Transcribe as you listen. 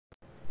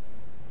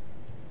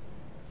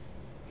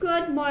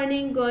Good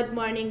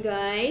morning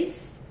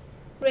guys.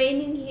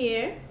 Raining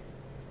here.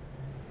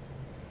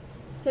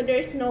 So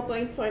there's no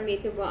point for me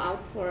to go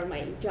out for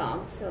my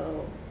jog.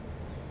 So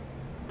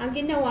ang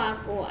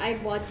ginawa ko, I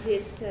bought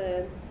this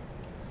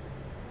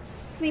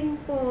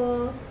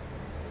simple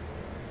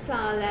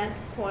salad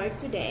for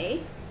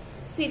today.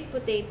 Sweet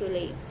potato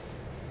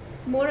leaves.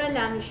 Mura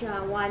lang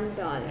siya, $1.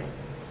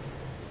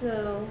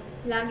 So,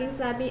 laging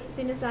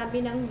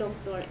sinasabi ng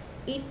doktor,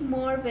 eat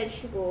more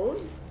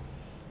vegetables,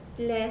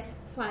 less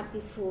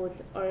fatty food,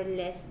 or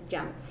less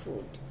junk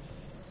food.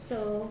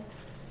 So,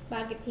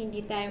 bakit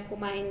hindi tayo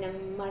kumain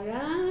ng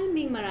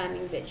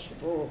maraming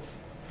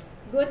vegetables?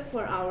 Good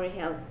for our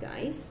health,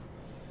 guys.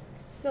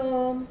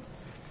 So,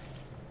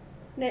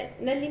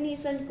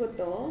 nalinisan ko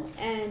to,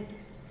 and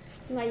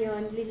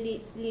ngayon,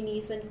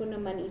 linisan ko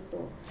naman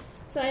ito.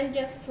 So, I'll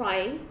just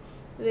fry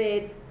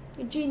with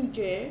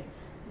ginger,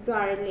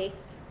 garlic,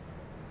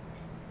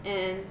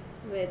 and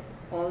with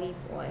olive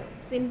oil.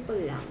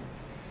 Simple lang.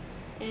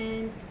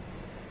 And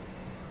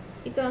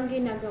ito ang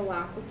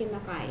ginagawa ko,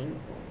 kinakain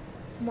ko.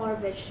 More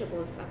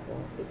vegetables ako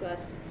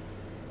because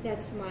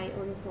that's my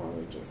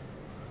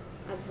oncologist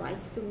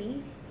advice to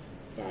me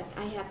that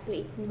I have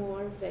to eat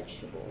more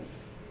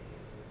vegetables.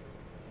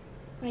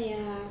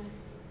 Kaya,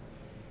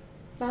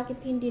 bakit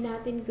hindi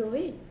natin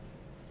gawin?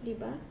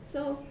 Diba?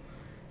 So,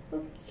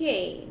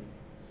 okay.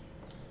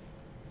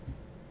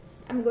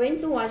 I'm going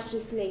to watch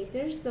this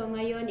later. So,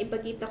 ngayon,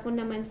 ipakita ko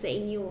naman sa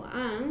inyo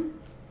ang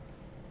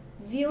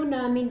view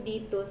namin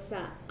dito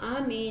sa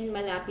amin,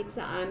 malapit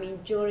sa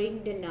amin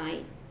during the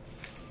night.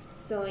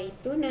 So,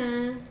 ito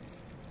na.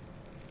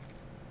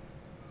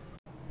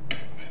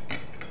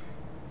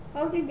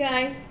 Okay,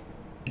 guys.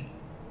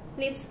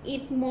 Let's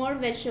eat more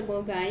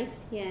vegetable,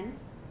 guys. Yan.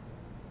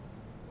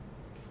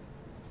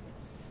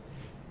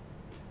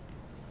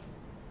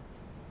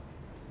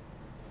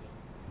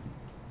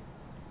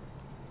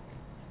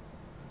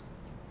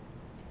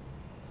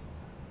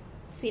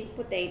 Sweet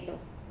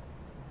potato.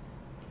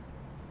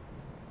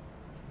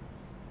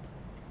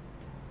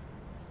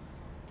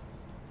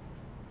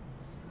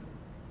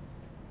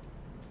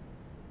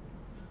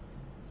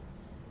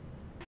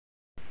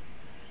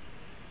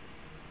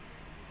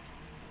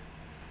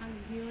 Ang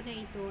view na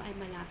ito ay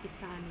malapit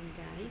sa amin,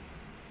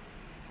 guys.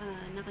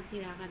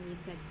 Nakatira kami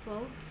sa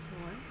 12th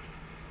floor,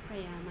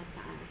 kaya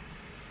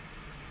mataas.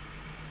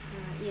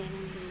 Yan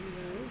ang main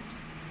road.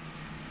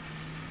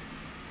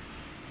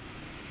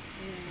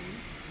 Ayan.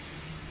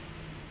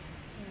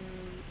 So,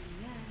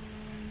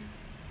 yan.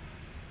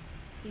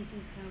 This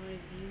is our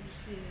view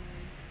here,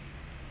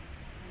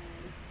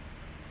 guys.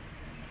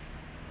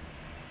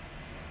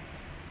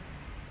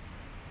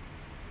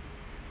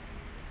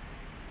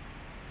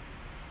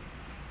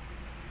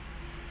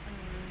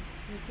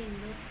 You can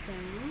look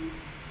down.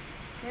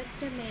 That's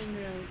the main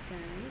road,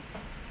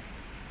 guys.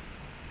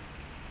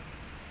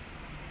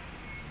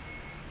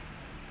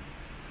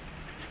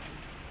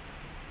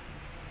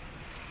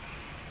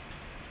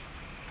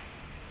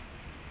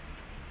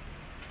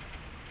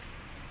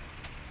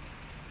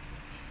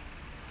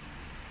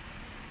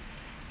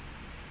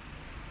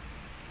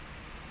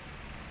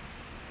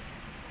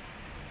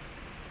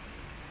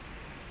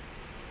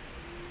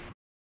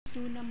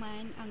 Ito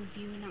naman ang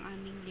view ng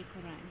aming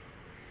likuran.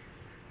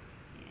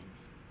 Ayan.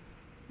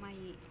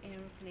 May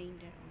airplane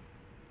there.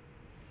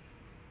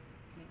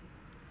 Ayan.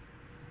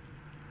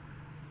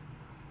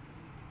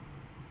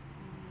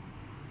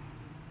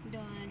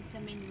 Doon sa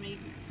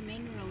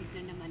main road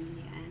na naman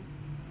yan.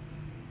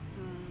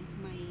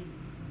 May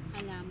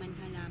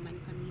halaman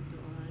kami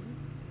doon.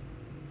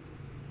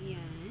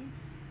 Ayan.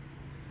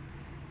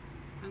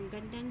 Ang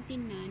gandang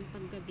tingnan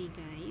paggabi,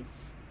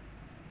 guys.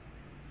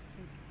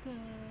 So,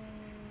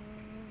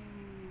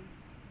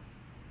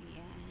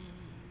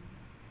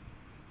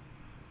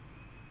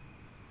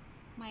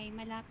 may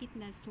malapit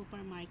na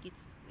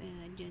supermarkets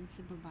dyan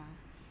sa baba,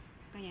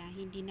 kaya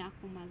hindi na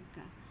ako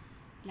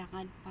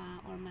maglakad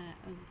pa or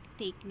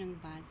take ng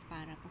bus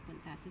para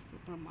papunta sa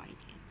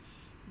supermarket.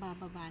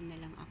 Bababa na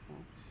lang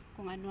ako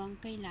kung ano ang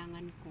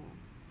kailangan ko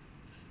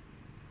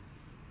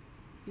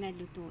na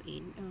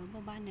lutuin,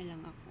 baba na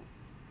lang ako.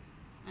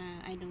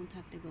 I don't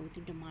have to go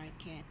to the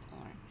market,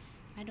 or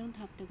I don't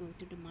have to go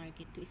to the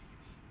market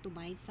to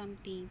buy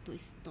something to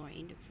store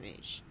in the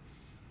fridge.